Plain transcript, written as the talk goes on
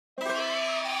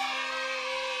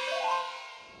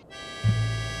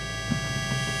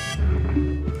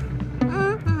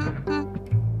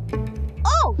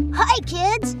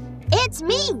It's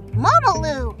me,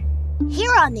 Momolu.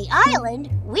 Here on the island,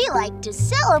 we like to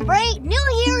celebrate New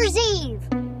Year's Eve.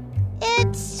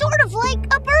 It's sort of like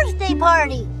a birthday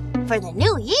party for the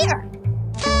new year.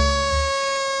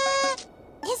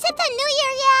 Is it the New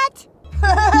Year yet?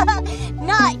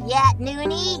 Not yet,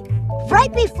 Noonie.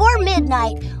 Right before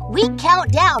midnight, we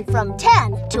count down from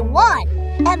 10 to 1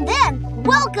 and then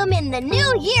welcome in the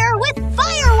new year with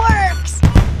fireworks.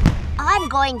 I'm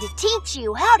going to teach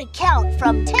you how to count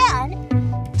from 10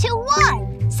 to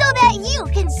 1 so that you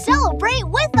can celebrate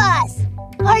with us.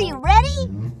 Are you ready?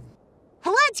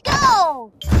 Let's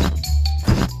go!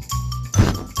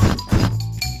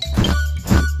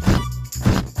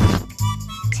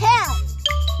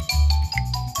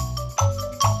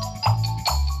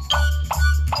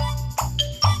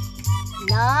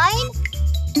 9,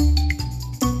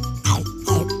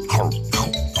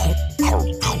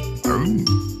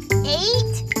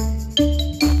 8,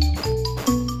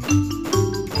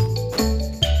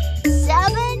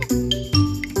 7,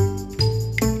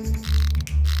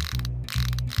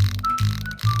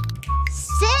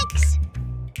 6,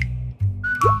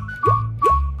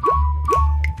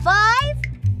 5,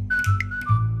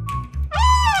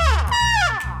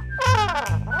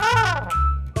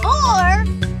 4,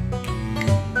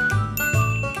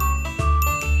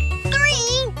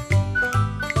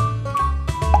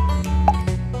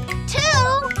 2,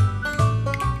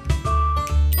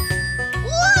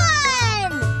 1.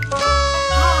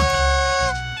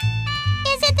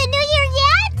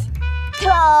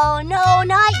 Oh, no,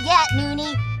 not yet,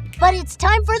 Noonie. But it's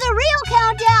time for the real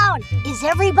countdown. Is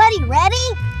everybody ready?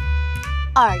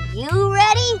 Are you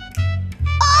ready?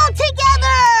 All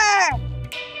together!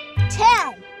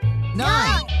 10,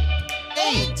 9,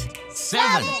 8,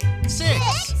 7,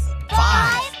 6,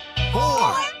 5,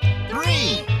 4,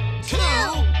 3,